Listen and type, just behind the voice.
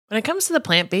When it comes to the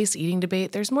plant-based eating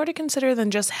debate, there's more to consider than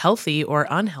just healthy or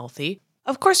unhealthy.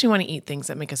 Of course, we want to eat things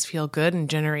that make us feel good and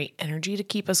generate energy to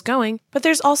keep us going, but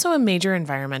there's also a major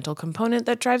environmental component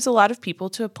that drives a lot of people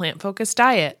to a plant-focused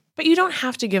diet. But you don't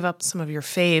have to give up some of your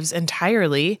faves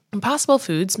entirely. Impossible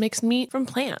Foods makes meat from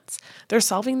plants. They're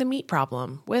solving the meat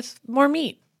problem with more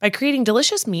meat. By creating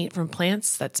delicious meat from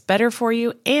plants that's better for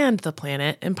you and the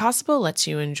planet, Impossible lets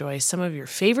you enjoy some of your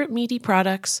favorite meaty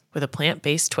products with a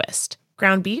plant-based twist.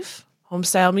 Ground beef,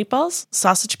 home-style meatballs,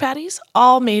 sausage patties,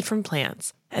 all made from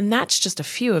plants. And that's just a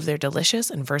few of their delicious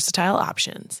and versatile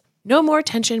options. No more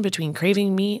tension between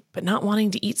craving meat but not wanting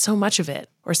to eat so much of it,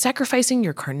 or sacrificing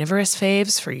your carnivorous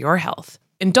faves for your health.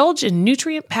 Indulge in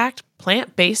nutrient-packed,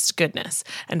 plant-based goodness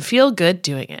and feel good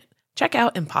doing it. Check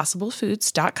out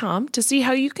impossiblefoods.com to see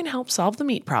how you can help solve the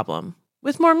meat problem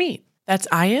with more meat. That's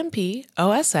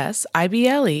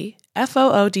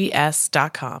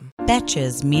IMPOSSIBLEFOODS.com.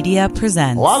 Betches Media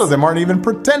presents. A lot of them aren't even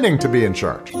pretending to be in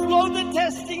charge. Slow the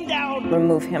testing down.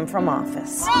 Remove him from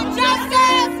office. No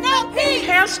justice, no peace.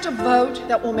 Cast a vote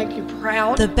that will make you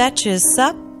proud. The Betches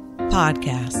Sup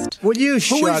Podcast. Will you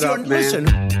shut up, man? Listen.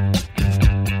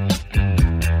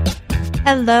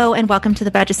 Hello and welcome to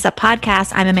the Betches Sup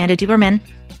Podcast. I'm Amanda Duberman.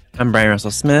 I'm Brian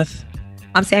Russell Smith.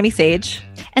 I'm Sammy Sage.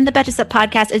 And the Betches Sup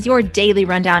Podcast is your daily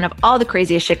rundown of all the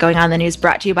craziest shit going on in the news,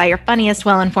 brought to you by your funniest,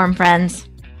 well-informed friends.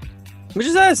 Which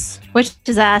is us.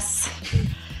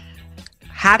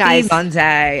 Happy Guys,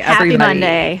 Monday, Happy everybody.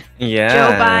 Monday. Yes. Joe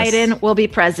Biden will be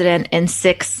president in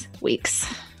 6 weeks.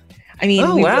 I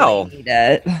mean, we wow. really need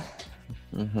it.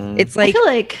 Mm-hmm. It's I like, feel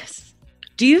like...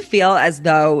 do you feel as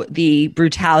though the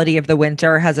brutality of the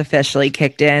winter has officially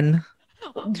kicked in?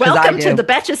 Welcome to the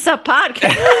Betches Sup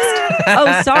Podcast.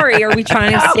 Oh, sorry. Are we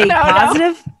trying to stay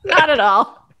positive? No, not at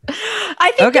all.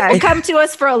 I think it will come to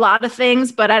us for a lot of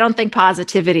things, but I don't think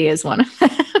positivity is one of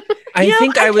them. I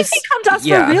think they come to us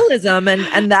for realism,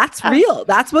 and that's real.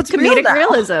 That's what's comedic real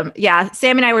realism. Yeah.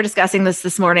 Sam and I were discussing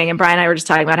this morning, and Brian and I were just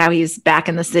talking about how he's back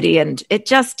in the city, and it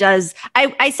just does.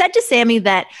 I said to Sammy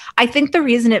that I think the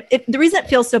reason it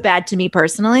feels so bad to me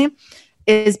personally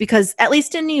is because, at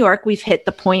least in New York, we've hit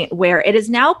the point where it is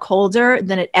now colder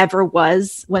than it ever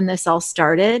was when this all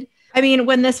started. I mean,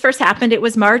 when this first happened, it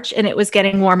was March and it was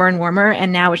getting warmer and warmer,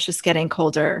 and now it's just getting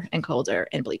colder and colder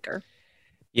and bleaker.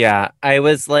 Yeah, I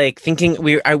was like thinking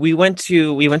we went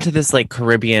to this like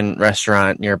Caribbean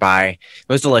restaurant nearby. It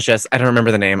was delicious. I don't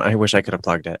remember the name. I wish I could have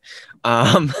plugged it.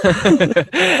 And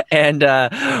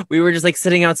we were just like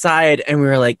sitting outside, and we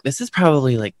were like, this is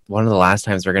probably like one of the last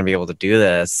times we're gonna be able to do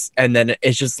this. And then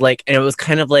it's just like, and it was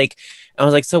kind of like, I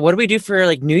was like, so what do we do for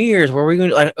like New Year's? What are we going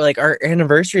to like our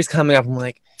anniversary is coming up? I'm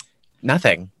like,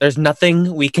 nothing. There's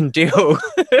nothing we can do.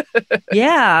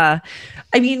 Yeah.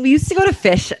 I mean, we used to go to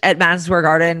fish at Madison Square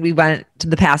Garden. We went to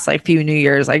the past like few New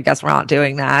Year's. I guess we're not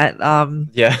doing that.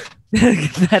 Yeah.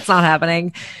 That's not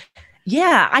happening.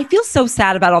 Yeah. I feel so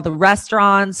sad about all the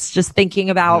restaurants, just thinking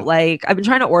about like, I've been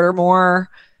trying to order more,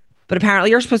 but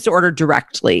apparently you're supposed to order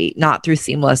directly, not through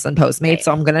Seamless and Postmates. Right.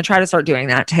 So I'm going to try to start doing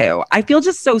that too. I feel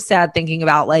just so sad thinking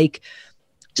about like,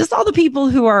 just all the people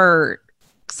who are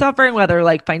suffering, whether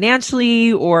like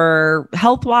financially or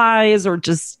health-wise or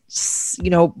just, you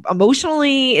know,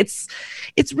 emotionally. It's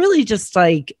really just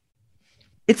like,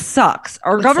 it sucks.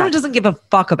 Our government doesn't give a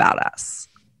fuck about us.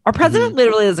 Our president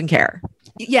literally doesn't care.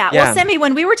 Yeah. Well, Sammy,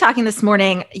 when we were talking this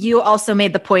morning, you also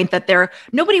made the point that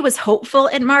nobody was hopeful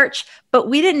in March, but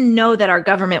we didn't know that our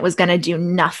government was going to do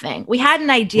nothing. We had an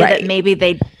idea that maybe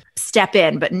they'd step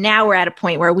in, but now we're at a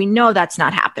point where we know that's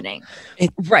not happening.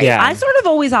 I sort of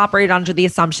always operate under the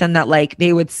assumption that like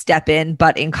they would step in,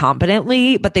 but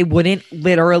incompetently, but they wouldn't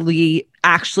literally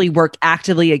actually work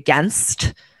actively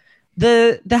against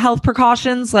the health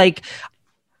precautions. Like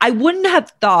I wouldn't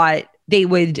have thought they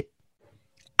would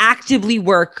actively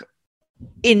work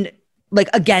in like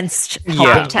against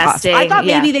testing. I thought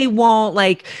maybe they won't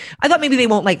like,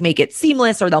 make it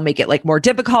seamless, or they'll make it like more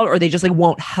difficult, or they just like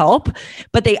won't help,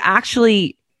 but they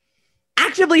actually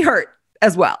actively hurt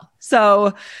as well.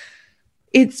 So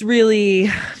it's really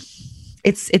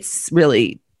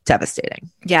devastating.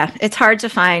 Yeah. It's hard to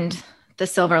find the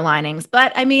silver linings,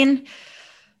 but I mean,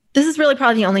 this is really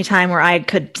probably the only time where I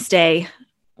could stay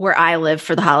where I live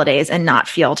for the holidays and not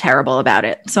feel terrible about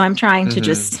it. So I'm trying to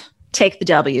just take the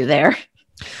W there.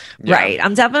 Yeah. Right.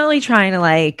 I'm definitely trying to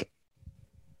like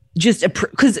just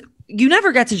because you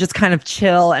never get to just kind of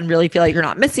chill and really feel like you're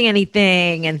not missing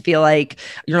anything and feel like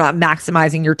you're not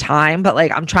maximizing your time. But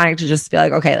like I'm trying to just feel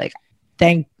like, okay,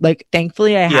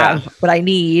 thankfully I have what I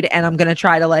need, and I'm gonna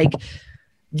try to like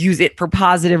use it for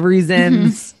positive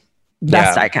reasons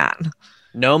best I can.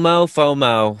 No mo,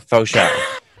 FOMO, faux show.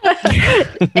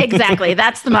 Exactly.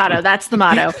 That's the motto.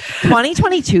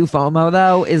 2022 FOMO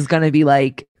though is going to be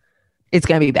like, it's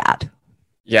going to be bad.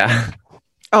 Yeah.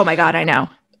 Oh my God, I know.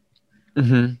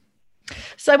 Mm-hmm.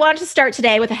 So I wanted to start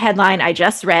today with a headline I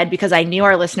just read because I knew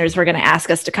our listeners were going to ask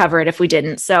us to cover it if we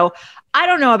didn't. So I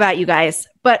don't know about you guys,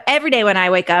 but every day when I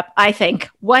wake up, I think,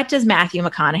 what does Matthew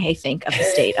McConaughey think of the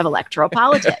state of electoral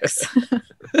politics?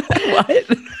 What?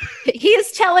 He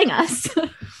is telling us.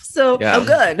 So, Yeah. Oh,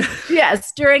 good.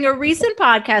 yes, during a recent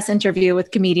podcast interview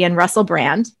with comedian Russell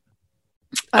Brand.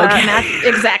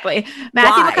 Exactly.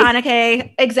 Matthew Why?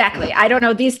 McConaughey. Exactly. I don't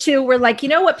know. These two were like, you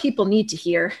know what people need to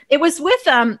hear? It was with,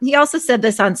 he also said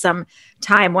this on some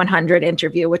Time 100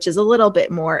 interview, which is a little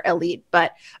bit more elite,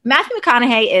 but Matthew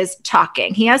McConaughey is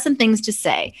talking. He has some things to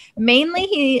say. Mainly,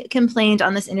 he complained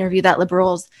on this interview that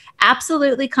liberals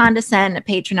absolutely condescend,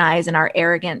 patronize, and are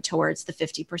arrogant towards the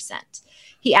 50%.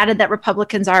 He added that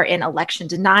Republicans are in election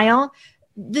denial.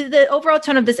 The overall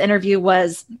tone of this interview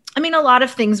was, I mean, a lot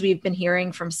of things we've been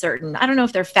hearing from certain, I don't know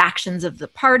if they're factions of the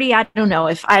party. I don't know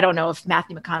if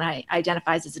Matthew McConaughey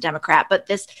identifies as a Democrat, but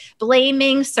this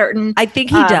blaming certain. I think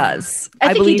he does.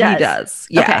 I believe he does.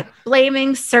 Yeah. Okay.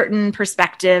 Blaming certain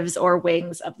perspectives or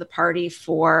wings of the party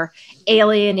for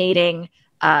alienating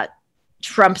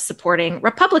Trump supporting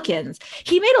Republicans.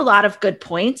 He made a lot of good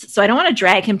points, so I don't want to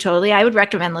drag him totally. I would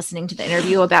recommend listening to the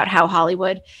interview about how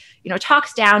Hollywood,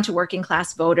 talks down to working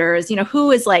class voters. Who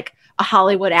is like a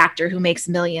Hollywood actor who makes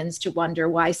millions to wonder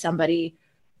why somebody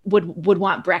would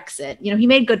want Brexit. He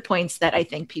made good points that I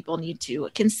think people need to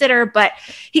consider, but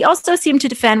he also seemed to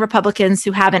defend Republicans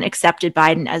who haven't accepted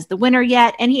Biden as the winner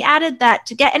yet. And he added that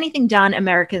to get anything done,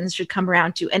 Americans should come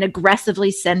around to an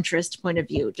aggressively centrist point of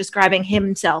view, describing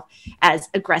himself as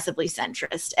aggressively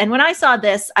centrist. And when I saw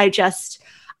this, I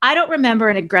don't remember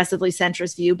an aggressively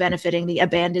centrist view benefiting the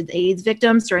abandoned AIDS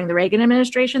victims during the Reagan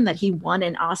administration that he won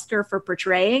an Oscar for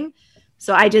portraying.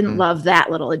 So I didn't love that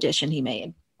little addition he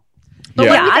made. But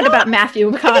what do you think about Matthew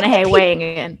McConaughey weighing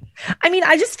in? I mean,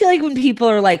 I just feel like when people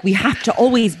are like, we have to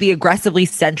always be aggressively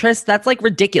centrist, that's like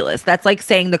ridiculous. That's like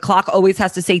saying the clock always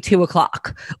has to say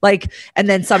 2:00. Like, and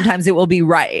then sometimes it will be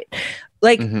right.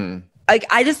 Like,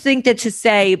 I just think that to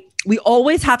say we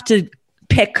always have to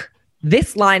pick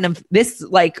this line of this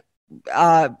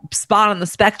spot on the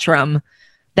spectrum,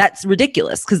 that's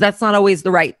ridiculous because that's not always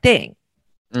the right thing.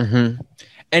 Mm-hmm.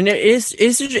 And it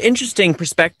is an interesting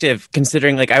perspective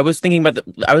considering, like, I was thinking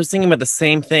about the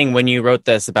same thing when you wrote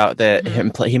this about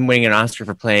him winning an Oscar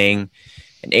for playing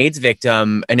an AIDS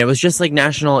victim, and it was just like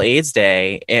National AIDS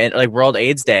Day and like World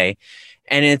AIDS Day,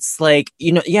 and it's like,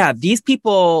 these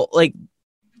people, like,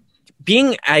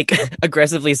 being like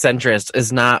aggressively centrist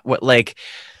is not what like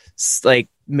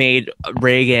made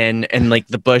Reagan and like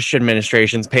the Bush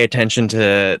administrations pay attention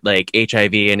to like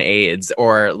HIV and AIDS,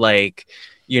 or like,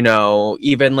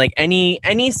 even like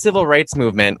any civil rights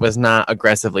movement was not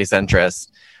aggressively centrist.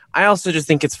 I also just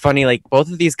think it's funny, like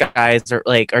both of these guys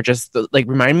are just like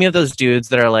remind me of those dudes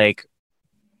that are like,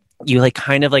 you like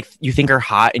kind of like you think are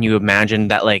hot and you imagine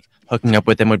that like hooking up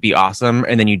with them would be awesome,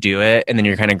 and then you do it and then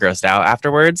you're kind of grossed out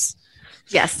afterwards.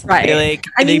 Yes, right.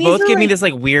 They both give me this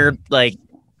like weird like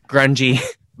grungy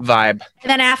vibe. And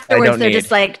then afterwards they're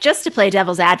just like, just to play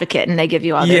devil's advocate, and they give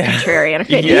you all their contrarian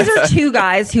opinions. These are two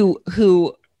guys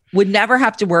who would never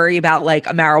have to worry about like a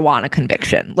marijuana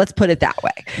conviction. Let's put it that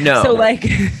way. No. So like,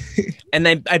 and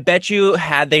I bet you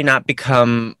had they not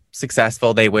become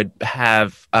successful, they would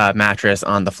have a mattress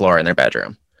on the floor in their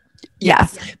bedroom.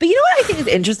 Yes. But you know what I think is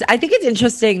interesting? I think it's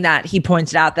interesting that he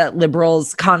pointed out that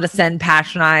liberals condescend,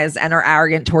 patronize, and are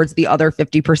arrogant towards the other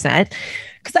 50%.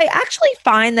 Because I actually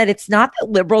find that it's not that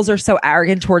liberals are so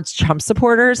arrogant towards Trump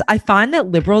supporters. I find that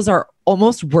liberals are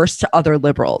almost worse to other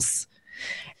liberals.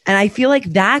 And I feel like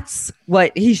that's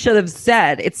what he should have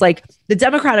said. It's like the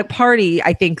Democratic Party,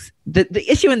 I think the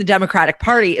issue in the Democratic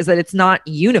Party is that it's not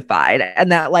unified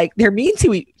and that like they're mean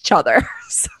to each other.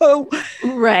 So,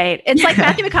 right. It's like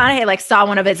Matthew McConaughey like saw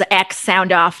one of his ex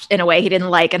sound off in a way he didn't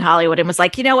like in Hollywood and was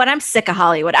like, you know what? I'm sick of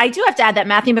Hollywood. I do have to add that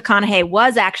Matthew McConaughey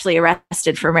was actually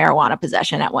arrested for marijuana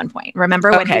possession at one point.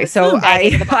 Remember when? Okay, so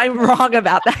I'm wrong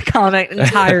about that comment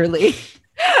entirely.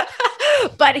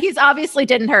 But he's obviously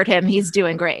didn't hurt him. He's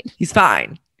doing great. He's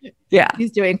fine. Yeah. He's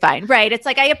doing fine. Right. It's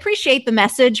like, I appreciate the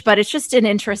message, but it's just an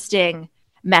interesting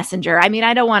messenger. I mean,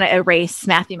 I don't want to erase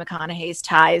Matthew McConaughey's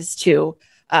ties to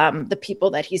the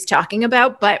people that he's talking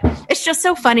about, but it's just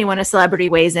so funny when a celebrity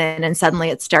weighs in and suddenly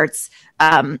it starts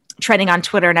trending on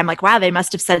Twitter. And I'm like, wow, they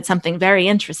must have said something very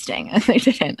interesting. And they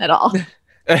didn't at all.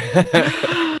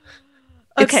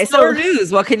 Okay, it's so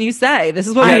news. What can you say? This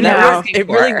is what I we know. It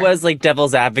really was like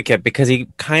devil's advocate because he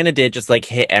kind of did just like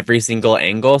hit every single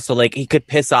angle. So like he could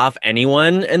piss off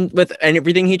anyone and with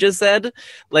everything he just said.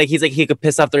 Like he's like he could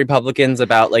piss off the Republicans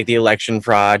about like the election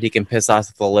fraud. He can piss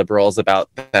off the liberals about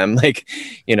them. Like,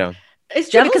 you know. It's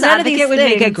true Devil's because none of these advocate would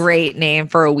make a things- great name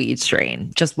for a weed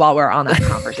strain. Just while we're on that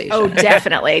conversation. Oh,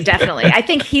 definitely. I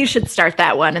think he should start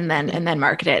that one and then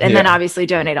market it, and then obviously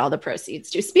donate all the proceeds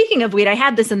to. Speaking of weed, I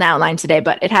had this in the outline today,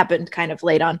 but it happened kind of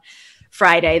late on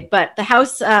Friday. But the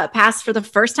House passed for the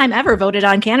first time ever, voted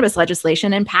on cannabis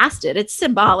legislation and passed it. It's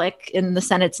symbolic, and the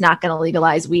Senate's not going to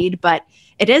legalize weed, but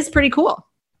it is pretty cool.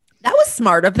 That was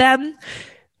smart of them.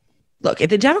 Look, if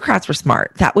the Democrats were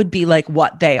smart, that would be like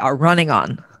what they are running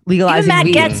on. Legalizing Even Matt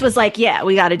weed. Gaetz was like, yeah,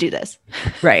 we got to do this.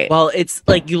 Right. Well, it's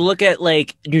like you look at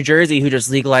like New Jersey, who just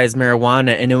legalized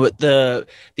marijuana, and the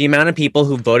amount of people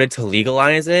who voted to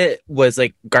legalize it was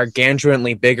like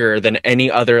gargantuanly bigger than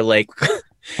any other like,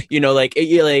 you know, like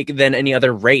than any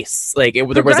other race. Like there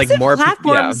was like more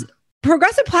platforms.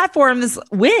 Progressive platforms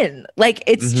win. Like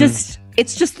it's just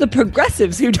the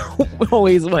progressives who don't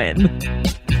always win.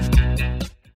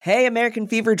 Hey, American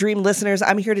Fever Dream listeners,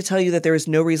 I'm here to tell you that there is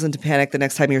no reason to panic the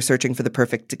next time you're searching for the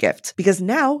perfect gift. Because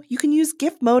now you can use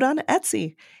gift mode on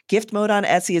Etsy. Gift mode on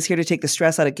Etsy is here to take the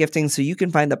stress out of gifting so you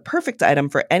can find the perfect item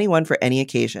for anyone for any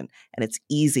occasion. And it's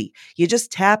easy. You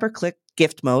just tap or click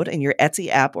gift mode in your Etsy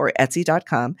app or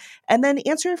Etsy.com, and then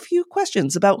answer a few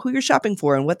questions about who you're shopping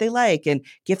for and what they like. And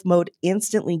gift mode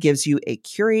instantly gives you a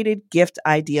curated gift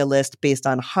idea list based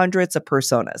on hundreds of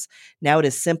personas. Now it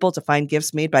is simple to find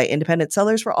gifts made by independent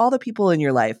sellers for all the people in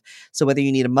your life. So whether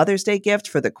you need a Mother's Day gift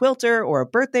for the quilter or a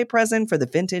birthday present for the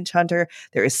vintage hunter,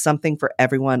 there is something for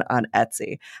everyone on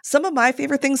Etsy. Some of my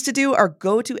favorite things to do are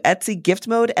go to Etsy gift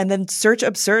mode and then search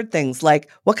absurd things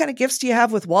like, what kind of gifts do you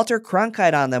have with Walter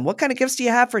Cronkite on them? What kind of gifts do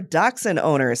you have for dachshund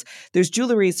owners? There's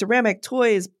jewelry, ceramic,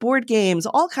 toys, board games,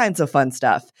 all kinds of fun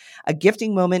stuff. A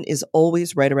gifting moment is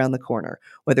always right around the corner,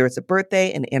 whether it's a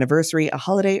birthday, an anniversary, a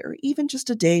holiday, or even just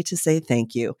a day to say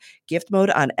thank you. Gift mode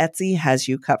on Etsy has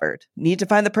you covered. Need to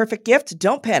find the perfect gift?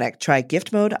 Don't panic. Try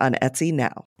gift mode on Etsy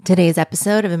now. Today's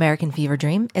episode of American Fever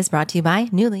Dream is brought to you by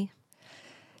Nuuly.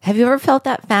 Have you ever felt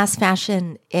that fast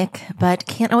fashion ick, but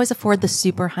can't always afford the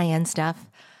super high-end stuff?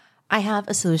 I have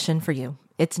a solution for you.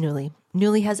 It's Nuuly.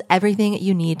 Nuuly has everything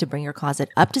you need to bring your closet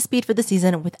up to speed for the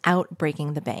season without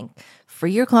breaking the bank.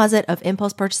 Free your closet of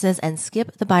impulse purchases and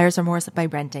skip the buyer's remorse by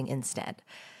renting instead.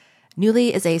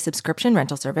 Nuuly is a subscription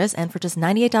rental service, and for just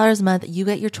 $98 a month, you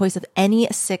get your choice of any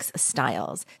 6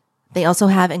 styles. They also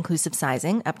have inclusive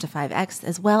sizing, up to 5X,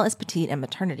 as well as petite and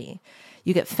maternity.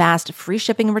 You get fast, free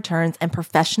shipping and returns, and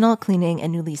professional cleaning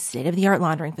and Nuuly's state-of-the-art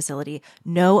laundering facility.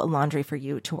 No laundry for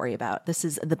you to worry about. This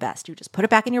is the best. You just put it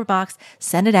back in your box,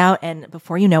 send it out, and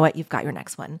before you know it, you've got your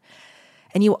next one.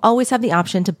 And you always have the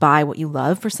option to buy what you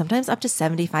love for sometimes up to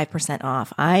 75%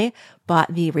 off. I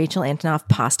bought the Rachel Antonoff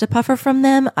pasta puffer from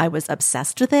them. I was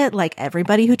obsessed with it, like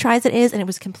everybody who tries it is, and it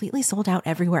was completely sold out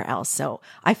everywhere else. So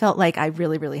I felt like I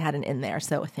really, really had an in there.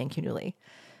 So thank you, Nuuly.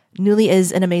 Nuuly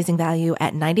is an amazing value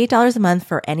at $98 a month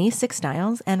for any 6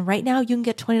 styles. And right now you can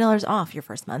get $20 off your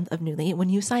first month of Nuuly when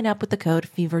you sign up with the code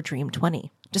FEVERDREAM20.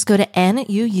 Just go to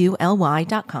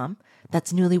NUULY.com.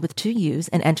 That's Nuuly with 2 U's,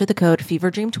 and enter the code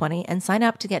FEVERDREAM20 and sign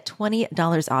up to get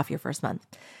 $20 off your first month.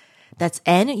 That's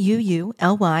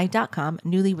NUULY.com,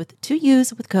 Nuuly with 2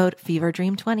 U's with code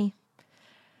FEVERDREAM20.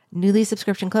 Nuuly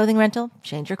subscription clothing rental.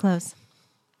 Change your clothes.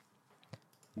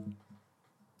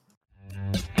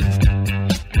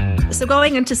 So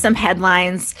going into some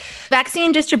headlines,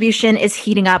 vaccine distribution is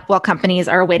heating up while companies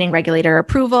are awaiting regulator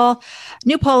approval.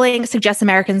 New polling suggests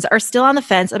Americans are still on the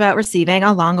fence about receiving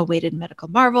a long-awaited medical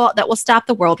marvel that will stop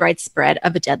the worldwide spread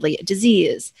of a deadly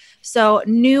disease. So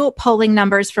new polling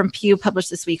numbers from Pew published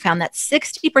this week found that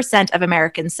 60% of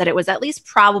Americans said it was at least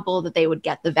probable that they would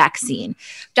get the vaccine.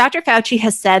 Dr. Fauci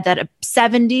has said that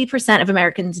 70% of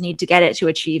Americans need to get it to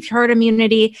achieve herd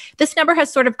immunity. This number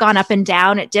has sort of gone up and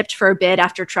down. It dipped for a bit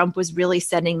after Trump was really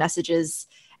sending messages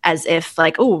as if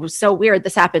like, oh, so weird,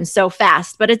 this happened so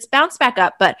fast, but it's bounced back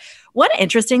up. But one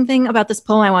interesting thing about this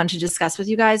poll I wanted to discuss with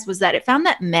you guys was that it found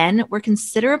that men were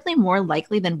considerably more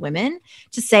likely than women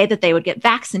to say that they would get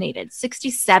vaccinated.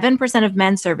 67% of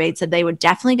men surveyed said they would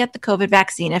definitely get the COVID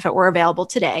vaccine if it were available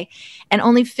today. And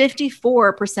only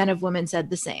 54% of women said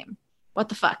the same. What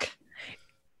the fuck?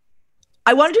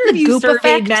 I wonder if you goop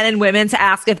surveyed effect? men and women to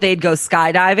ask if they'd go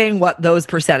skydiving, what those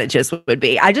percentages would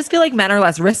be. I just feel like men are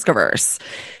less risk averse.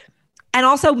 And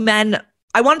also men,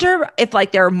 I wonder if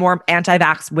like there are more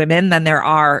anti-vax women than there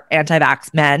are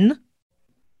anti-vax men.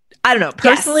 I don't know.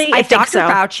 Personally, Yes, I if think Dr. so.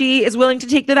 Fauci is willing to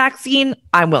take the vaccine,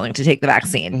 I'm willing to take the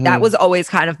vaccine. That was always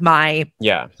kind of my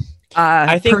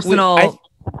I think personal.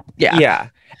 Yeah.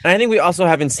 And I think we also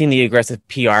haven't seen the aggressive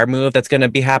PR move that's going to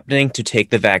be happening to take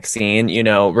the vaccine. You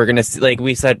know, we're going to see, like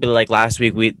we said, like last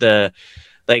week,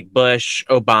 Bush,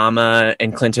 Obama,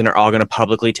 and Clinton are all going to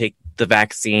publicly take the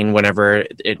vaccine whenever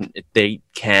they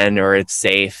can or it's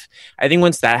safe. I think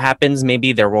once that happens,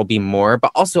 maybe there will be more.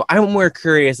 But also, I'm more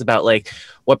curious about like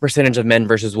what percentage of men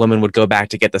versus women would go back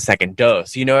to get the second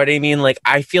dose. You know what I mean? Like,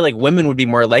 I feel like women would be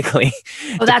more likely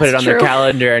to put it on their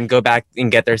calendar and go back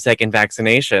and get their second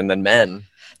vaccination than men.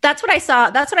 That's what I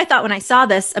saw. That's what I thought when I saw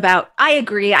this about. I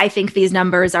agree. I think these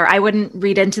numbers I wouldn't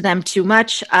read into them too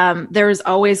much. There's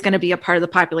always going to be a part of the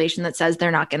population that says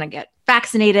they're not going to get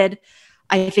vaccinated.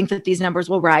 I think that these numbers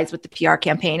will rise with the PR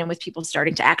campaign and with people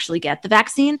starting to actually get the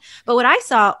vaccine. But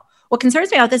what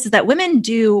concerns me about this is that women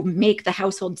do make the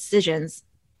household decisions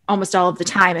almost all of the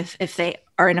time if they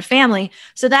are in a family.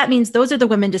 So that means those are the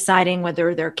women deciding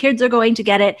whether their kids are going to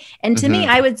get it. And to me,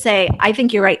 I would say, I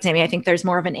think you're right, Sammy. I think there's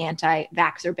more of an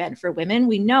anti-vaxxer bent for women.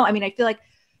 We know, I mean, I feel like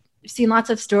I've seen lots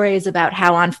of stories about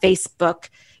how on Facebook,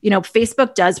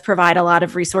 Facebook does provide a lot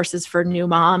of resources for new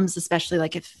moms, especially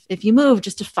like if you move,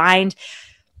 just to find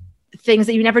things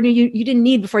that you never knew you didn't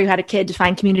need before you had a kid, to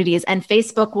find communities. And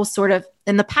Facebook will sort of,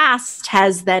 in the past,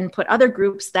 has then put other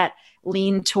groups that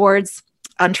lean towards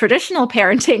untraditional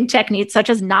parenting techniques, such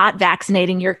as not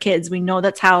vaccinating your kids. We know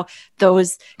that's how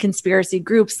those conspiracy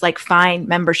groups like find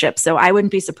membership. So I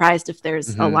wouldn't be surprised if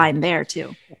there's a line there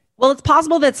too. Well, it's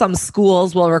possible that some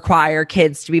schools will require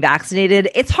kids to be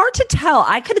vaccinated. It's hard to tell.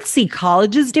 I could see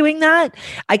colleges doing that.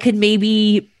 I could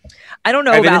maybe, I don't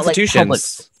know about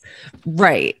institutions.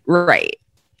 Like Right.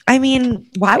 I mean,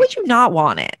 why would you not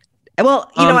want it?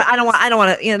 Well, you know what? I don't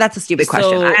want to, that's a stupid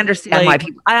question. I understand why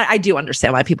people, I do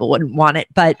understand why people wouldn't want it.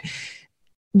 But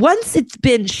once it's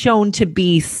been shown to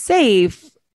be safe,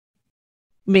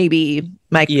 maybe,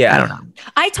 I don't know.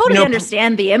 I totally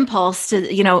understand the impulse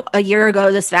to, a year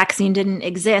ago, this vaccine didn't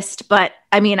exist. But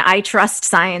I mean, I trust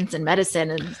science and medicine.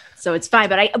 And so it's fine.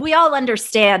 But we all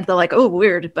understand the like, oh,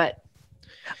 weird. But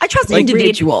I trust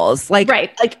individuals.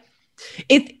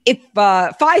 If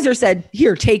Pfizer said,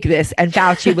 here, take this, and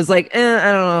Fauci was like, I don't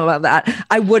know about that,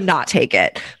 I would not take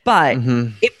it. But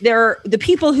if they're the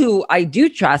people who I do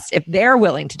trust, if they're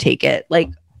willing to take it, like,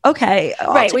 okay.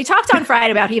 Right. We talked on Friday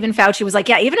about even Fauci was like,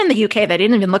 yeah, even in the UK, they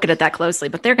didn't even look at it that closely,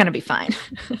 but they're going to be fine.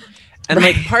 And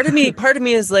like, part of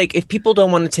me is like, if people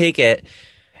don't want to take it,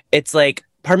 it's like,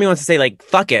 part of me wants to say like,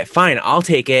 fuck it, fine, I'll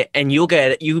take it, and you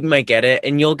might get it,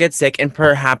 and you'll get sick, and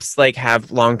perhaps like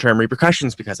have long-term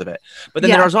repercussions because of it. But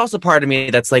then there's also part of me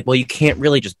that's like, well, you can't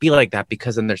really just be like that,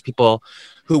 because then there's people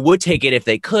who would take it if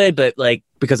they could, but like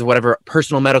because of whatever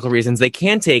personal medical reasons they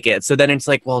can't take it. So then it's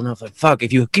like, well, no, fuck,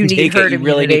 if you can take it, you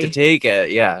really need to take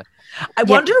it. Yeah. I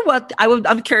wonder what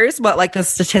I'm curious what like the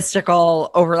statistical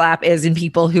overlap is in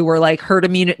people who were like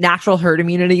natural herd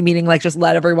immunity, meaning like just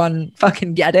let everyone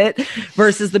fucking get it,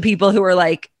 versus the people who are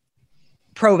like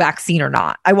pro-vaccine or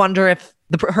not. I wonder if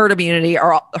the herd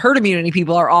immunity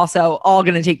people are also all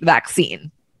going to take the vaccine.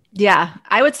 Yeah,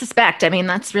 I would suspect. I mean,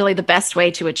 that's really the best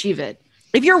way to achieve it.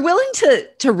 If you're willing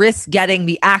to risk getting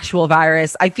the actual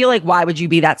virus, I feel like why would you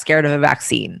be that scared of a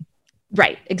vaccine?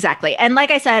 Right, exactly. And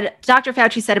like I said, Dr.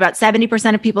 Fauci said about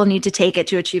 70% of people need to take it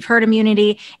to achieve herd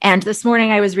immunity. And this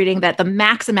morning I was reading that the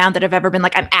max amount that have ever been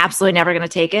like, I'm absolutely never going to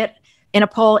take it in a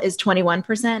poll is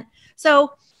 21%.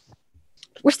 So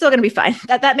we're still going to be fine.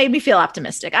 That made me feel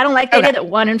optimistic. I don't like the idea that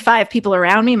 1 in 5 people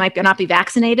around me might not be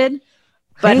vaccinated.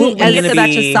 But as that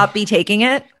should stop be taking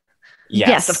it.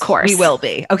 Yes, of course. We will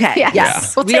be. Okay. Yes. Yeah.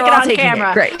 We'll take it on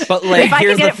camera. Great. But like, if I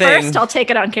here's can get the it thing. first, I'll take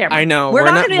it on camera. I know. We're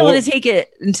not going to be able to take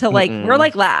it until like, we're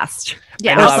like last.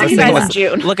 Yeah, I'll see you guys in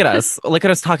June. Look at us. Look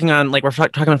at us talking on, like, we're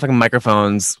talking on fucking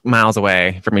microphones miles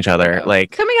away from each other.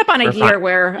 Like, coming up on a year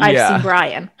where I've seen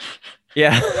Brian.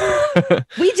 Yeah.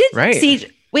 We did see,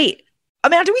 wait,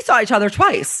 Amanda, we saw each other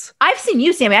twice. I've seen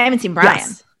you, Sammy. I haven't seen Brian.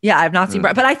 Yes. Yeah, I've not seen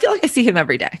Brian, but I feel like I see him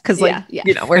every day because, like,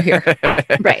 we're here.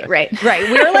 Right.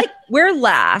 We're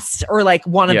last, or like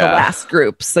one of the last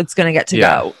groups that's going to get to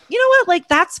go. You know what? Like,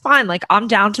 that's fine. Like, I'm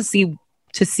down to see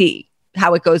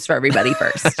how it goes for everybody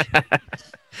first.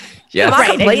 Yeah,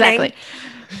 right. Exactly.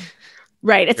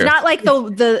 Right. It's not like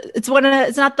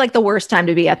it's not like the worst time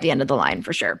to be at the end of the line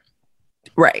for sure.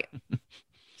 Right.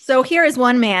 So here is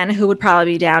one man who would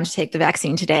probably be down to take the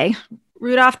vaccine today.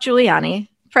 Rudolph Giuliani.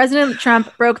 President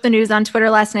Trump broke the news on Twitter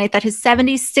last night that his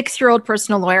 76-year-old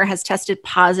personal lawyer has tested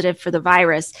positive for the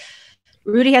virus.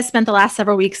 Rudy has spent the last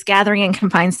several weeks gathering in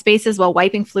confined spaces while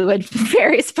wiping fluid from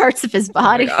various parts of his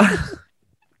body.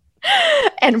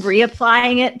 and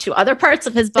reapplying it to other parts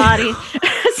of his body.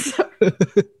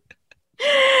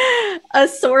 A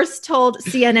source told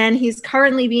CNN he's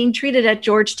currently being treated at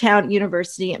Georgetown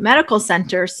University Medical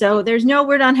Center. So there's no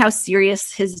word on how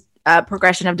serious his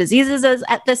progression of diseases is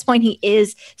at this point. He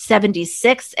is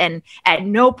 76, and at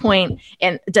no point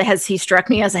has he struck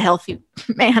me as a healthy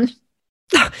man.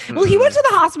 Well, he went to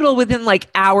the hospital within like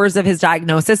hours of his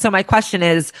diagnosis. So my question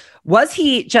is, was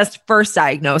he just first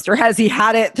diagnosed, or has he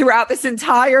had it throughout this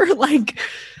entire like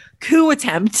coup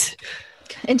attempt?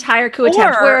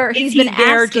 Where he's been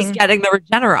there asking, just getting the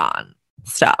Regeneron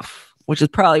stuff, which is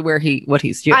probably what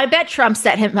he's doing. I bet Trump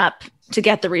set him up to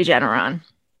get the Regeneron.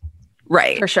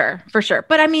 Right. For sure.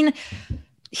 But I mean,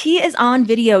 he is on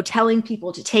video telling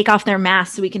people to take off their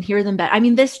masks so we can hear them better. I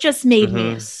mean, this just made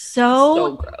me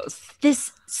so gross.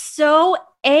 So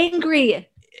angry.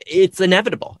 It's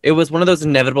inevitable. It was one of those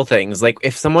inevitable things. Like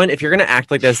if you're going to act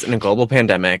like this in a global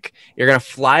pandemic, you're going to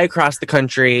fly across the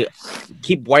country,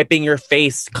 keep wiping your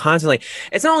face constantly.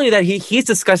 It's not only that he's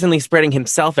disgustingly spreading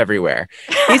himself everywhere.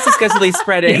 He's disgustingly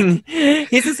spreading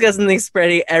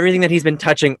everything that he's been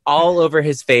touching all over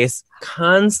his face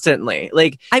constantly.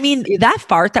 Like, I mean, that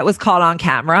fart that was caught on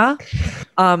camera,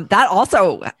 that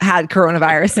also had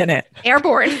coronavirus in it.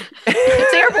 Airborne.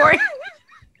 It's airborne.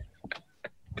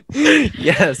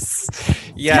 Yes.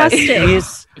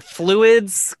 These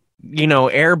fluids,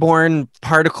 airborne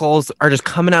particles are just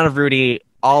coming out of Rudy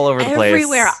all over the place.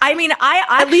 Everywhere. I mean,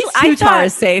 at least Utah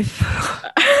is safe.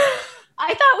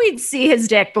 I thought we'd see his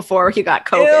dick before he got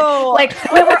COVID. Ew. Like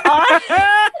we were on.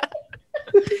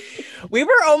 We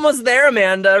were almost there,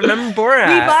 Amanda. Remember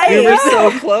Borat? We were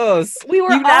so close. We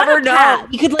were. You never know.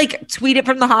 You could like tweet it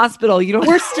from the hospital.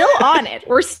 We're still on it.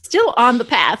 We're still on the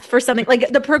path for something. Like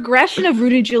the progression of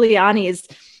Rudy Giuliani's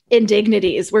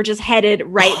indignities, we're just headed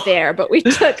right there. But we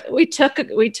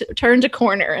turned a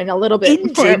corner and a little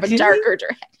bit more of a darker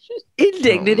direction.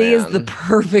 Indignity is the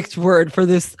perfect word for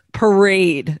this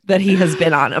parade that he has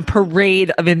been on. A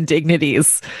parade of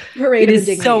indignities. It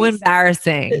is so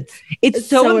embarrassing. It's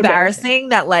so embarrassing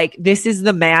that like this is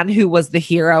the man who was the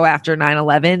hero after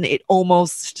 9/11. It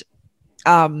almost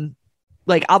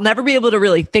like I'll never be able to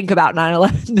really think about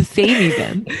 9/11 the same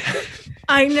even.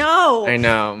 I know.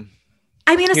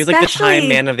 I mean, he was like the Time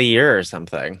Man of the Year or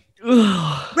something.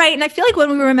 Right. And I feel like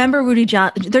when we remember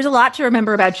there's a lot to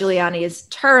remember about Giuliani's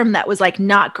term that was like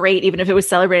not great, even if it was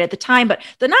celebrated at the time. But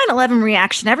the 9/11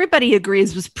 reaction, everybody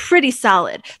agrees, was pretty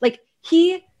solid. Like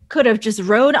he could have just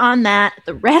rode on that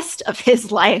the rest of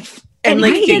his life. And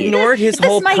like ignored his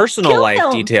whole personal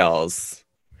life details.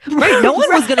 Right. No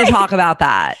one was going to talk about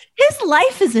that. His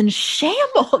life is in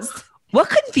shambles. What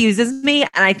confuses me, and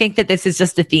I think that this is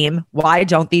just a theme, why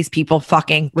don't these people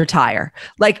fucking retire?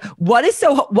 Like, what is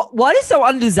so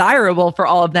undesirable for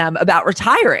all of them about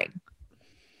retiring?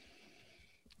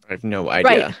 I have no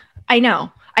idea. Right. I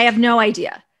know. I have no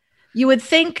idea. You would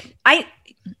think It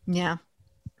makes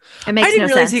I didn't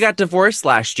realize sense. he got divorced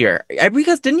last year.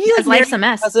 Because didn't he like life's a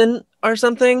marry mess. his cousin or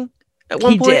something at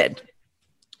one point? He did.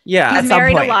 Yeah. He's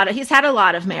married a lot. He's had a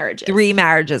lot of marriages. 3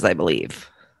 marriages, I believe.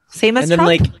 Same as and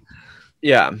then Trump.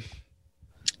 Yeah.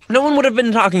 No one would have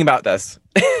been talking about this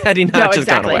had he not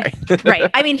gone away.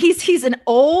 Right. I mean, he's an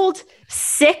old,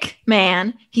 sick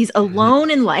man. He's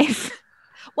alone in life.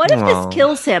 What if this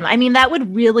kills him? I mean, that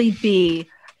would really be.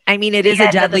 I mean, it is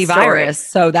a deadly virus.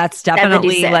 So that's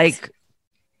definitely 76. like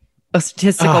a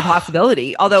statistical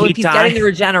possibility. Although if he's getting the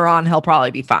Regeneron, he'll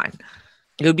probably be fine.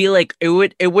 It would be like it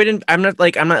wouldn't. I'm not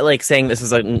like saying this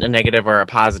is a negative or a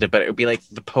positive, but it would be like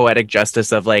the poetic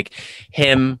justice of like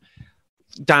him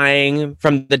dying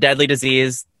from the deadly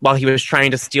disease while he was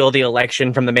trying to steal the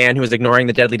election from the man who was ignoring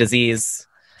the deadly disease.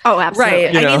 Oh, absolutely.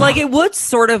 Right. I mean, like it would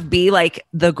sort of be like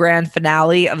the grand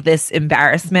finale of this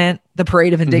embarrassment, the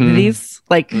parade of indignities.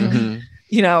 Like, it would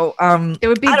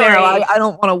be I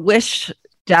don't want to wish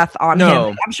death on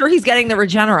him. I'm sure he's getting the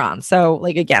Regeneron. So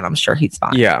like, again, I'm sure he's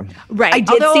fine. Yeah. Right. I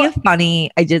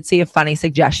did see a funny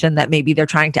suggestion that maybe they're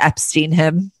trying to Epstein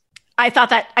him. I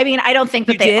thought that, I mean, I don't think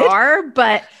that they are,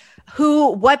 but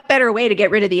what better way to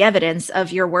get rid of the evidence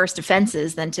of your worst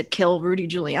offenses than to kill Rudy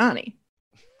Giuliani?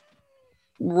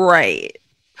 Right.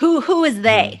 Who is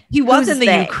they? He was in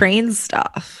the Ukraine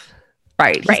stuff.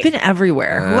 Right. He's been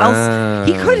everywhere. Who else?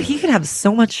 He could have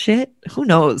so much shit. Who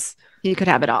knows? He could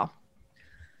have it all.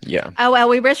 Yeah. Oh, well,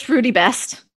 we wish Rudy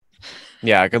best.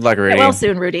 Yeah. Good luck, Rudy. Get well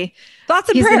soon, Rudy. Thoughts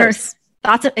and prayers.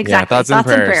 Thoughts and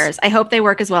prayers. I hope they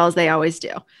work as well as they always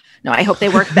do. No, I hope they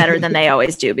work better than they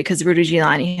always do, because Rudy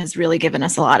Giuliani has really given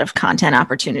us a lot of content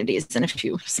opportunities and a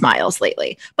few smiles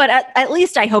lately. But at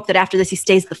least I hope that after this, he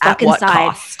stays the fuck inside.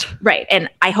 Cost? Right. And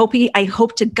I hope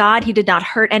to God he did not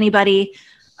hurt anybody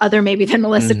other maybe than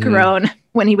Melissa Carone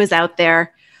when he was out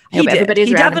there. I hope everybody's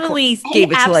He definitely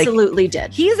gave it to absolutely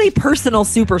did. He is a personal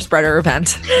super spreader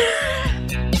event.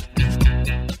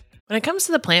 When it comes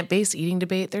to the plant-based eating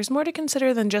debate, there's more to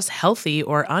consider than just healthy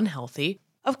or unhealthy.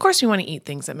 Of course, we want to eat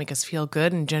things that make us feel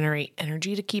good and generate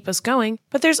energy to keep us going,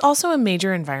 but there's also a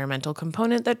major environmental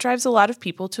component that drives a lot of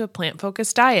people to a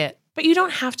plant-focused diet. But you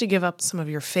don't have to give up some of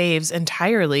your faves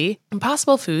entirely.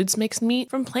 Impossible Foods makes meat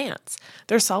from plants.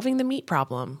 They're solving the meat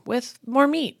problem with more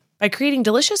meat. By creating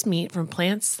delicious meat from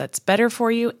plants that's better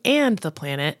for you and the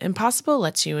planet, Impossible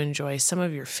lets you enjoy some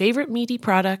of your favorite meaty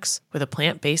products with a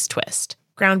plant-based twist.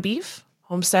 Ground beef,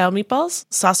 home-style meatballs,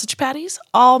 sausage patties,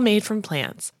 all made from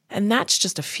plants. And that's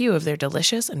just a few of their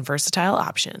delicious and versatile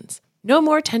options. No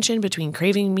more tension between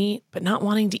craving meat but not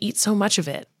wanting to eat so much of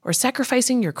it, or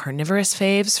sacrificing your carnivorous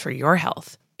faves for your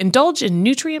health. Indulge in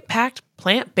nutrient-packed,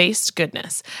 plant-based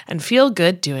goodness and feel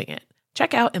good doing it.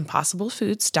 Check out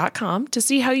impossiblefoods.com to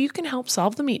see how you can help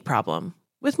solve the meat problem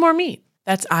with more meat.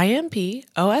 That's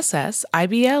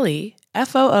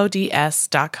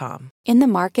IMPOSSIBLEFOODS.com. In the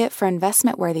market for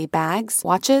investment-worthy bags,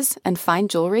 watches, and fine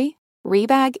jewelry,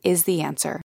 Rebag is the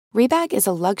answer. Rebag is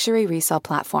a luxury resale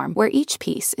platform where each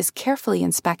piece is carefully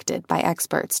inspected by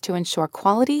experts to ensure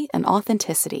quality and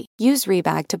authenticity. Use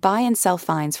Rebag to buy and sell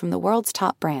finds from the world's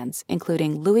top brands,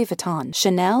 including Louis Vuitton,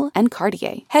 Chanel, and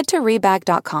Cartier. Head to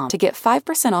Rebag.com to get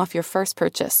 5% off your first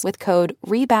purchase with code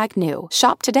REBAGNEW.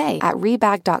 Shop today at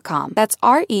Rebag.com. That's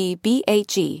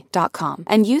REBAG.com.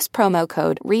 And use promo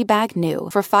code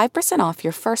REBAGNEW for 5% off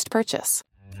your first purchase.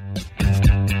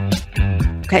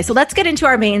 Okay, so let's get into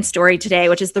our main story today,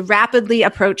 which is the rapidly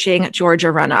approaching Georgia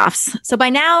runoffs. So by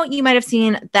now, you might have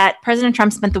seen that President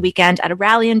Trump spent the weekend at a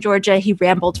rally in Georgia. He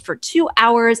rambled for 2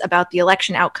 hours about the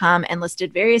election outcome and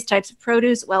listed various types of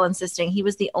produce while insisting he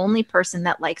was the only person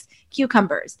that likes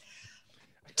cucumbers.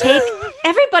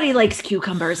 Everybody likes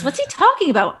cucumbers. What's he talking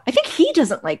about? I think he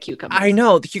doesn't like cucumbers. I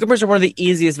know. The cucumbers are one of the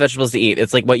easiest vegetables to eat.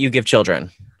 It's like what you give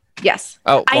children. Yes.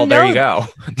 Oh, well, there you go.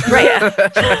 Right.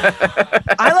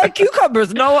 I like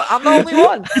cucumbers. No, I'm the only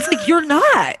one. It's like, you're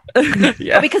not.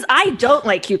 Yeah. Well, because I don't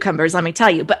like cucumbers, let me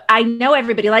tell you. But I know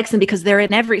everybody likes them because they're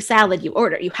in every salad you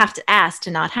order. You have to ask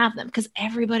to not have them because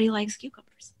everybody likes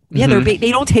cucumbers. Yeah, they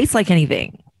don't taste like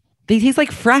anything. They taste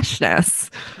like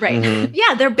freshness. Right.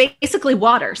 Yeah, they're basically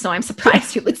water. So I'm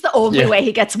surprised. It's the only way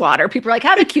he gets water. People are like,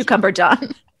 have a cucumber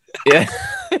done. Yeah.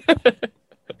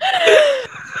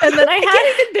 And then I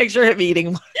can't even picture him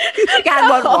eating one. He had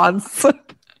one once. He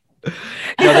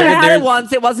had it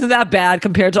once. It wasn't that bad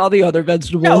compared to all the other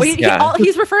vegetables. No,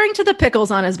 he's referring to the pickles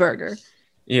on his burger.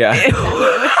 Yeah.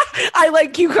 I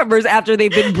like cucumbers after they've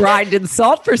been brined in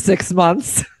salt for 6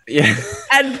 months. Yeah.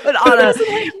 And put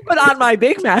on my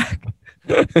Big Mac.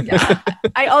 Yeah.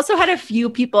 I also had a few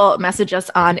people message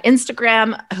us on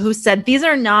Instagram who said these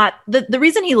are not the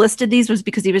reason he listed these was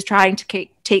because he was trying to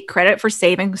take credit for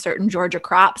saving certain Georgia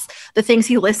crops. The things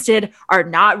he listed are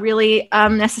not really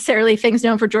necessarily things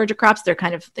known for Georgia crops. They're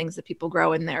kind of things that people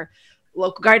grow in their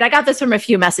local garden. I got this from a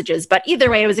few messages, but either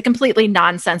way, it was a completely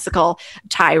nonsensical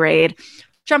tirade.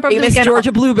 Trump over famous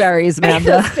Georgia blueberries,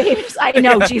 Amanda. I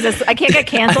know, Jesus. I can't get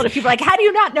canceled if people are like, how do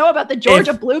you not know about the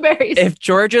Georgia blueberries? If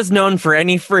Georgia's known for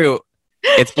any fruit,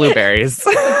 it's blueberries.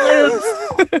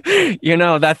 You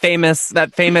know, that famous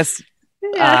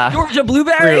Georgia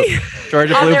blueberry?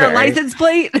 Georgia on blueberry. Their license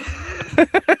plate?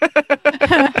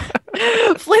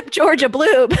 Flip Georgia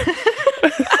bloob.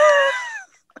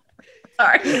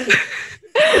 Sorry.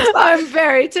 I'm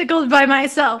very tickled by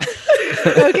myself.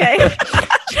 Okay.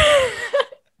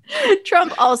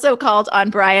 Trump also called on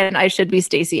Brian, I should be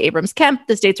Stacey Abrams Kemp,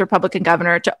 the state's Republican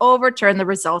governor, to overturn the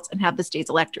results and have the state's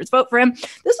electors vote for him.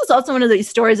 This was also one of these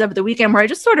stories of the weekend where I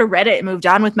just sort of read it and moved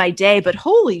on with my day, but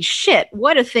holy shit,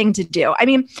 what a thing to do. I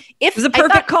mean, it was a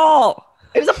perfect call.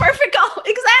 It was a perfect call.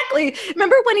 Exactly.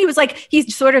 Remember when he was like, he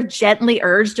sort of gently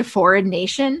urged a foreign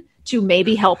nation to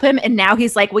maybe help him. And now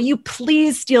he's like, will you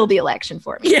please steal the election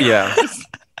for me? Yeah. Well,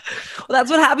 that's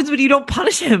what happens when you don't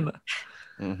punish him.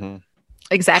 Mm-hmm.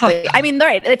 Exactly. I mean,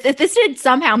 right. If this did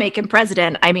somehow make him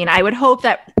president, I mean, I would hope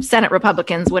that Senate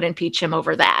Republicans would impeach him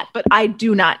over that. But I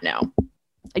do not know.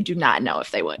 I do not know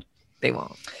if they would. They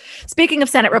won't. Speaking of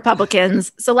Senate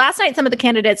Republicans, so last night, some of the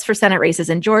candidates for Senate races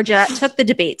in Georgia took the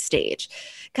debate stage.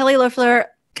 Kelly Loeffler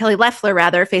Kelly Loeffler,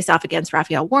 rather, faced off against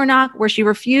Raphael Warnock, where she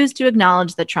refused to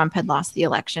acknowledge that Trump had lost the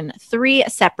election 3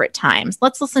 separate times.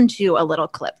 Let's listen to a little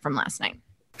clip from last night.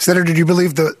 Senator, do you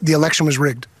believe the election was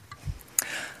rigged?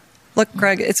 Look,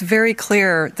 Greg, it's very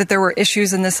clear that there were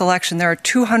issues in this election. There are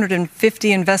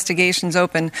 250 investigations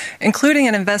open, including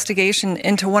an investigation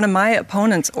into one of my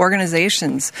opponent's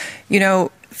organizations,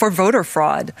 for voter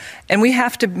fraud. And we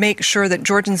have to make sure that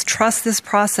Georgians trust this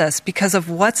process because of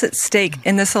what's at stake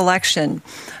in this election.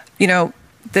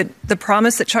 The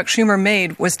promise that Chuck Schumer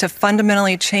made was to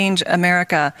fundamentally change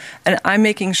America. And I'm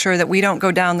making sure that we don't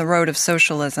go down the road of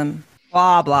socialism.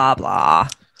 Blah, blah, blah.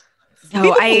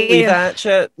 No, I believe that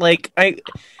shit.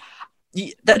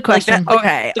 That question.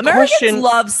 Okay. Americans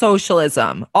love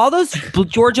socialism. All those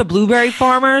Georgia blueberry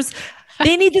farmers,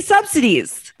 they need the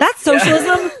subsidies. That's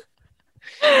socialism.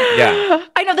 Yeah.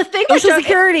 I know the thing. Social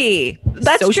security.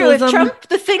 That's socialism. True.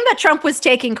 The thing that Trump was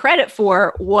taking credit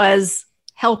for was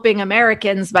helping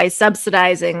Americans by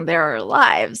subsidizing their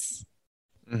lives.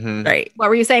 Mm-hmm. Right. What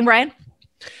were you saying, Brian?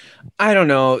 I don't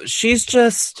know. She's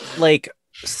just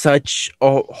such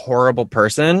a horrible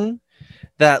person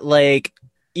that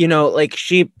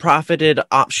she profited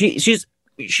off. She's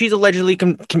allegedly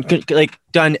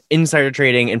done insider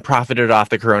trading and profited off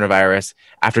the coronavirus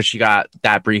after she got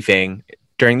that briefing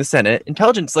during the Senate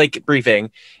intelligence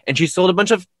briefing, and she sold a bunch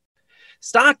of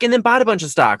stock and then bought a bunch of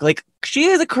stock. She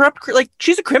is a corrupt,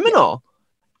 she's a criminal,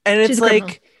 and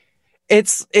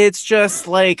it's it's just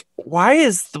why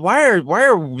are the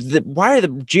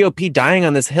GOP dying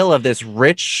on this hill of this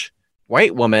rich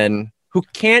white woman who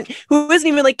isn't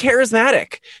even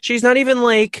charismatic? She's not even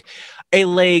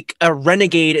a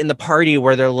renegade in the party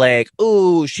where they're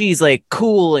ooh, she's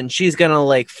cool and she's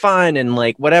gonna fun and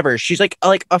whatever. She's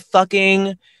a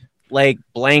fucking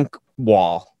blank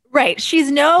wall. Right.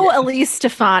 She's no Elise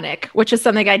Stefanik, which is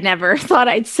something I'd never thought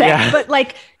I'd say. Yeah.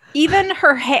 But even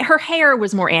her hair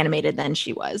was more animated than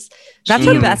she was. That's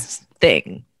the best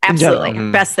thing.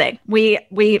 Absolutely. Best thing.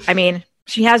 I mean,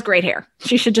 she has great hair.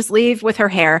 She should just leave with her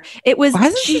hair. Why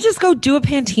doesn't she just go do a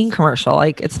Pantene commercial?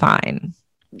 It's fine.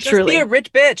 Truly. Just be a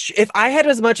rich bitch. If I had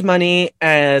as much money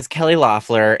as Kelly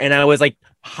Loeffler and I was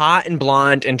hot and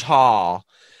blonde and tall,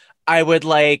 I would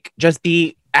just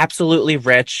be absolutely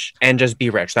rich and just be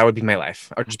rich. That would be my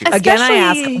life. I would just be Again, I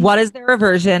ask, what is their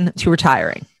aversion to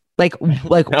retiring?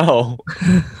 No.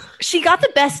 She got the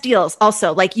best deals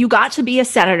also. You got to be a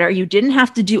senator. You didn't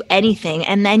have to do anything.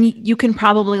 And then you can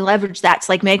probably leverage that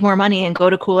to make more money and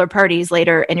go to cooler parties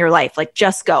later in your life.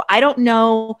 Just go. I don't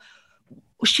know.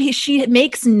 She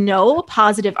makes no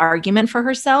positive argument for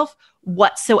herself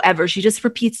whatsoever. She just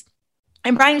repeats.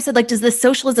 And Brian, you said, does this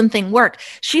socialism thing work?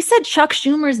 She said Chuck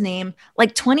Schumer's name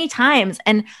 20 times.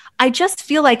 And I just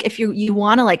feel if you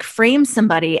want to frame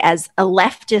somebody as a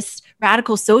leftist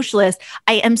radical socialist,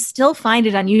 I am still find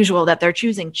it unusual that they're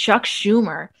choosing Chuck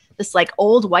Schumer, this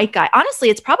old white guy. Honestly,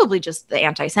 it's probably just the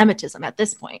anti-Semitism at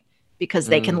this point, because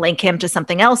they can link him to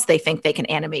something else they think they can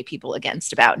animate people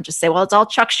against about and just say, well, it's all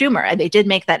Chuck Schumer. And they did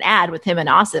make that ad with him and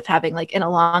Ossoff having an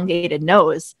elongated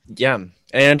nose. Yeah. And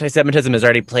anti-Semitism has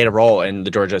already played a role in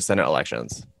the Georgia Senate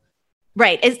elections.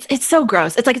 Right. It's so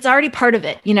gross. It's it's already part of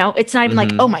it. It's not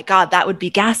even oh my God, that would be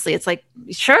ghastly. It's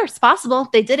sure, it's possible.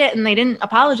 They did it and they didn't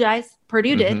apologize.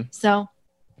 Purdue did. So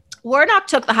Warnock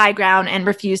took the high ground and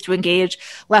refused to engage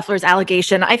Loeffler's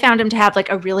allegation. I found him to have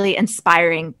a really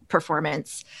inspiring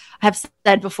performance. I have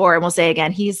said before and will say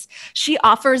again, she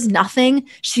offers nothing.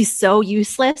 She's so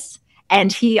useless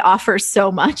and he offers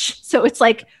so much. So it's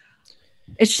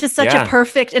it's just such a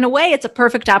perfect, in a way, it's a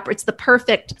perfect it's the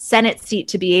perfect Senate seat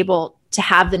to be able to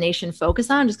have the nation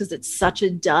focus on, just because it's such a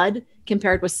dud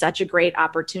compared with such a great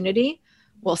opportunity.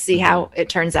 We'll see how it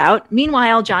turns out.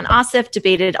 Meanwhile, John Ossoff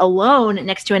debated alone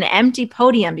next to an empty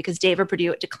podium because David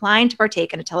Perdue declined to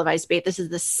partake in a televised debate. This is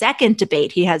the second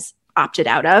debate he has opted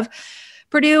out of.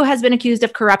 Perdue has been accused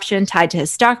of corruption tied to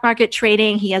his stock market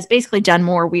trading. He has basically done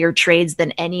more weird trades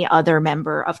than any other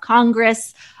member of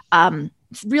Congress.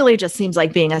 Really just seems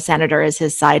like being a senator is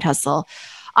his side hustle.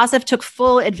 Ossoff took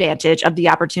full advantage of the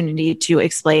opportunity to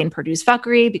explain Perdue's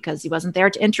fuckery because he wasn't there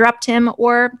to interrupt him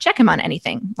or check him on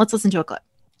anything. Let's listen to a clip.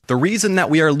 The reason that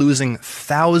we are losing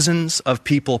thousands of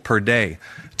people per day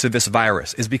to this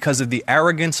virus is because of the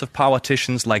arrogance of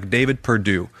politicians like David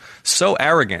Perdue, so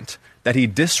arrogant that he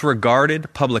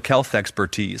disregarded public health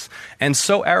expertise, and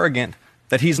so arrogant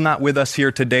that he's not with us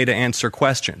here today to answer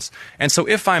questions. And so,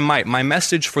 if I might, my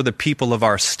message for the people of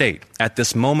our state at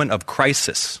this moment of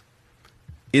crisis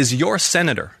is your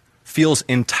senator feels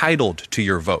entitled to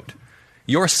your vote.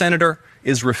 Your senator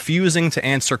is refusing to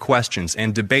answer questions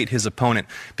and debate his opponent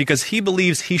because he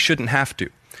believes he shouldn't have to.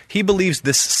 He believes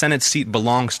this Senate seat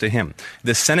belongs to him.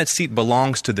 This Senate seat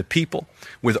belongs to the people.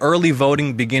 With early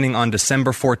voting beginning on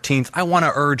December 14th, I want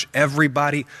to urge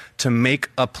everybody to make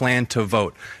a plan to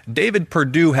vote. David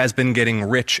Perdue has been getting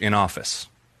rich in office.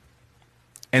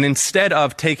 And instead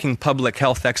of taking public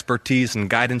health expertise and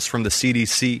guidance from the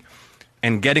CDC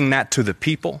and getting that to the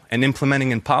people and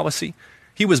implementing in policy,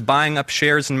 he was buying up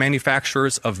shares in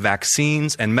manufacturers of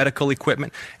vaccines and medical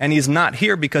equipment, and he's not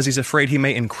here because he's afraid he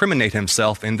may incriminate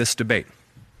himself in this debate.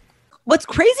 What's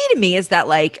crazy to me is that,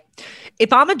 like,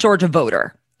 if I'm a Georgia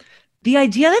voter, the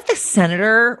idea that the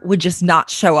senator would just not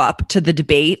show up to the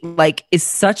debate, like, is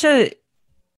such a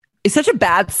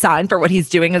bad sign for what he's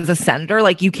doing as a senator.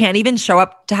 Like, you can't even show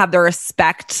up to have the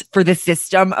respect for the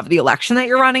system of the election that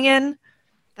you're running in.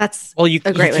 That's well, he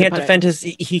can't defend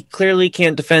he clearly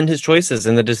can't defend his choices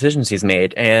and the decisions he's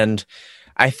made. And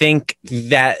I think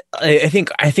a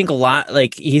lot,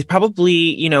 like, he's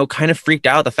probably, kind of freaked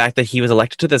out the fact that he was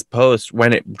elected to this post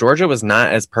when Georgia was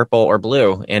not as purple or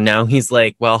blue. And now he's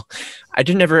like, well, I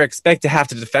didn't ever expect to have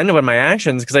to defend him on my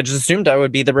actions because I just assumed I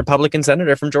would be the Republican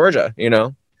senator from Georgia,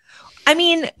 I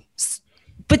mean,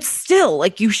 but still,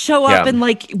 like, you show up and,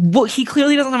 like, he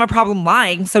clearly doesn't have a problem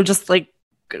lying. So just, like,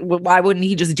 why wouldn't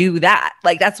he just do that?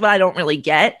 Like, that's what I don't really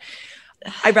get.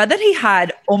 I read that he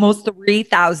had almost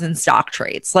 3,000 stock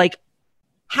trades. Like,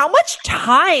 how much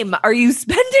time are you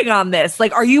spending on this?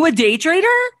 Like, are you a day trader?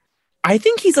 I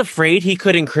think he's afraid he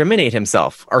could incriminate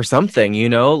himself or something,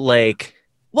 like.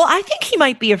 Well, I think he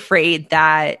might be afraid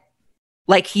that,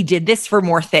 like, he did this for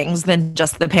more things than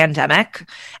just the pandemic.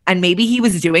 And maybe he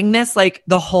was doing this, like,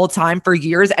 the whole time for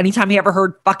years, anytime he ever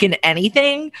heard fucking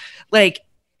anything. Like,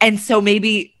 and so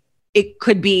maybe it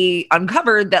could be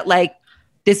uncovered that, like,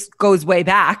 this goes way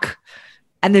back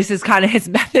and this is kind of his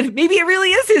method. Maybe it really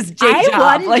is his day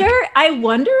job. I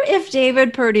wonder if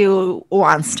David Perdue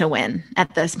wants to win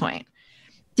at this point.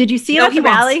 Did you see him at the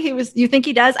rally? You think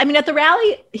he does? I mean, at the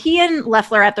rally, he and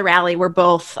Loeffler at the rally were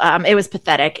both, it was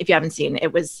pathetic. If you haven't seen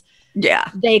it,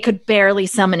 they could barely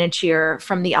summon a cheer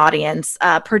from the audience.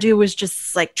 Perdue was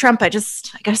just like, Trump, I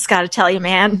just got to tell you,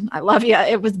 man, I love you.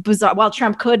 It was bizarre. While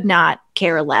Trump could not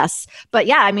care less. But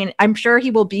yeah, I mean, I'm sure he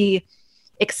will be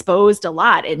exposed a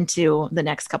lot into the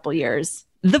next couple years.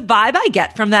 The vibe I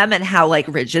get from them and how, like,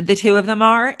 rigid the two of them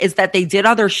are is that they did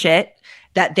other shit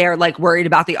that they're, like, worried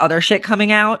about the other shit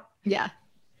coming out. Yeah.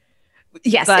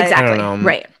 Yes, but, exactly.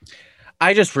 Right.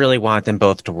 I just really want them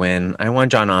both to win. I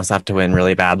want Jon Ossoff to win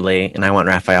really badly, and I want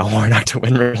Raphael Warnock to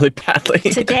win really badly.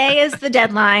 Today is the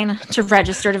deadline to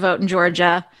register to vote in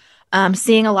Georgia.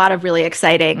 Seeing a lot of really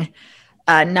exciting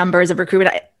numbers of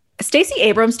recruitment. Stacey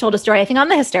Abrams told a story, I think, on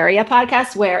the Hysteria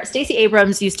podcast, where Stacey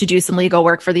Abrams used to do some legal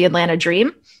work for the Atlanta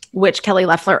Dream, which Kelly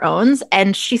Loeffler owns.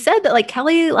 And she said that, like,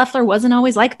 Kelly Loeffler wasn't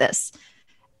always like this.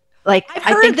 Like, I've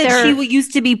heard that she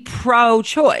used to be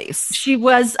pro-choice. She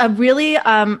was a really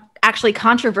actually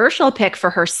controversial pick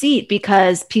for her seat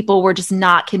because people were just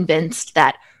not convinced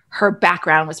that her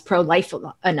background was pro-life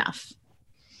enough.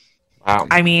 Wow.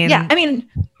 I mean,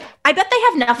 I bet they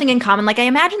have nothing in common. Like, I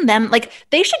imagine them, like,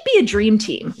 they should be a dream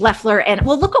team, Loeffler. And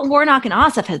well, look what Warnock and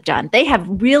Ossoff have done. They have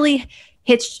really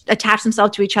attached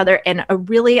themselves to each other in a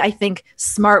really, I think,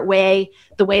 smart way.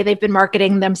 The way they've been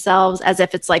marketing themselves as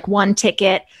if it's like one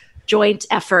ticket, joint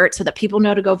effort so that people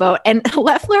know to go vote. And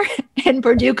Loeffler and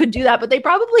Perdue could do that, but they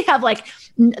probably have, like,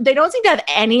 they don't seem to have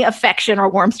any affection or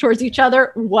warmth towards each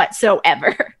other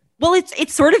whatsoever. Well,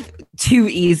 it's sort of too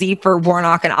easy for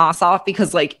Warnock and Ossoff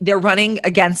because, like, they're running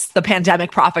against the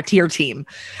pandemic profiteer team.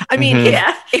 I mean,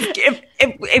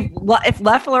 if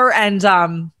Loeffler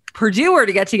and Perdue were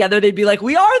to get together, they'd be like,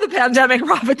 we are the pandemic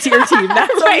profiteer team.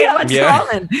 That's right. What's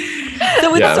wrong?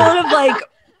 So it's sort of like,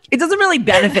 it doesn't really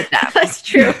benefit them. That's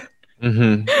true.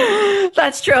 Mm-hmm.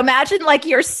 That's true. Imagine, like,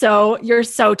 you're so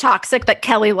toxic that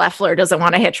Kelly Loeffler doesn't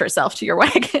want to hitch herself to your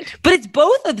wagon. But it's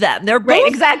both of them. They're both, right,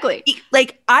 exactly.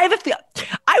 Like, I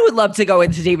would love to go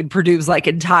into David Perdue's, like,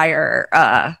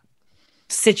 entire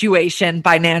situation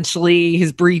financially,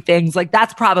 his briefings. Like,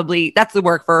 that's the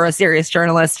work for a serious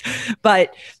journalist.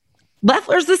 But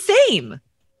Loeffler's the same.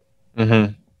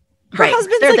 Mm-hmm. Her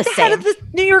husband's like the head of the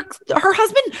New York. Her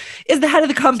husband is the head of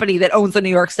the company that owns the New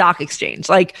York Stock Exchange.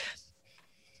 Like,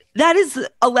 that is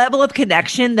a level of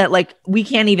connection that, like, we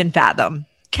can't even fathom.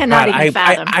 Cannot even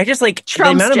fathom. I just, like,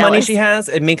 Trump's the amount of money jealous. she has,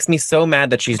 it makes me so mad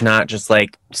that she's not just,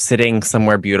 like, sitting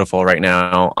somewhere beautiful right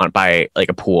now by, like,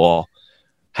 a pool,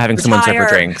 having someone serve her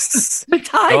drinks.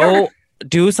 Go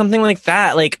do something like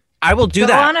that. Like, I will do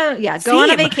that. Go on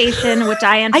a vacation with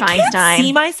Dianne Feinstein. I can't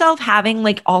see myself having,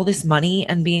 like, all this money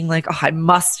and being like, oh, I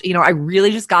must, I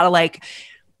really just gotta, like,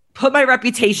 put my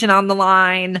reputation on the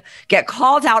line, get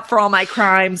called out for all my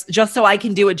crimes just so I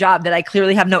can do a job that I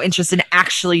clearly have no interest in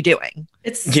actually doing.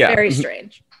 It's very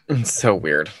strange. It's so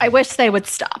weird. I wish they would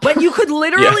stop. But you could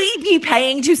literally be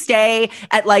paying to stay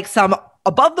at like some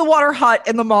above the water hut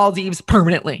in the Maldives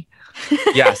permanently.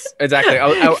 Yes, exactly. I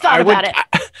would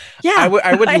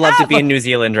love to be in New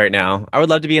Zealand right now. I would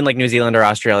love to be in like New Zealand or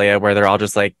Australia where they're all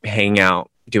just like hanging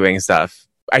out, doing stuff.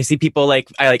 I see people like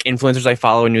influencers I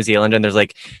follow in New Zealand, and there's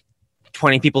like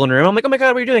 20 people in a room. I'm like, oh my God,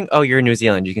 what are you doing? Oh, you're in New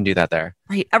Zealand. You can do that there.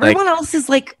 Right. Everyone else is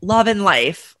like loving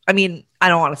life. I mean, I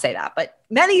don't want to say that, but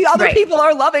many other people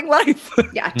are loving life.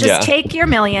 Yeah. Just take your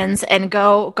millions and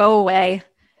go away.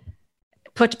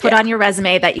 Put on your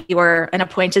resume that you were an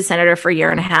appointed senator for a year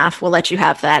and a half. We'll let you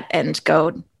have that and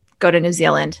go to New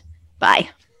Zealand. Bye.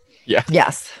 Yeah.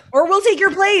 Yes. Or we'll take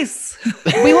your place.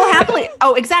 We will happily.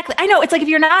 Oh, exactly. I know. It's like if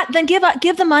you're not, then give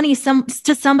the money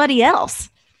to somebody else.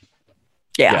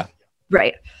 Yeah.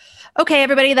 Right. Okay,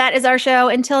 everybody. That is our show.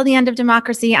 Until the end of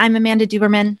democracy. I'm Amanda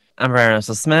Duberman. I'm Brian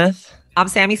Russell Smith. I'm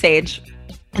Sammy Sage.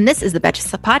 And this is the Betches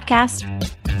Sup Podcast.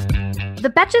 The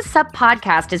Betches Sup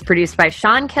Podcast is produced by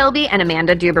Sean Kilby and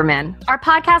Amanda Duberman. Our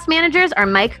podcast managers are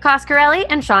Mike Coscarelli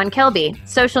and Sean Kilby.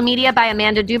 Social media by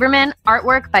Amanda Duberman.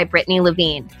 Artwork by Brittany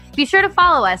Levine. Be sure to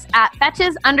follow us at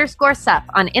Betches_Sup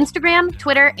on Instagram,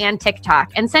 Twitter, and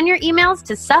TikTok. And send your emails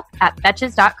to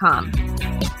sup@betches.com.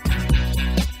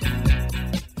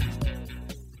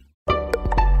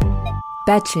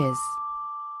 Betches.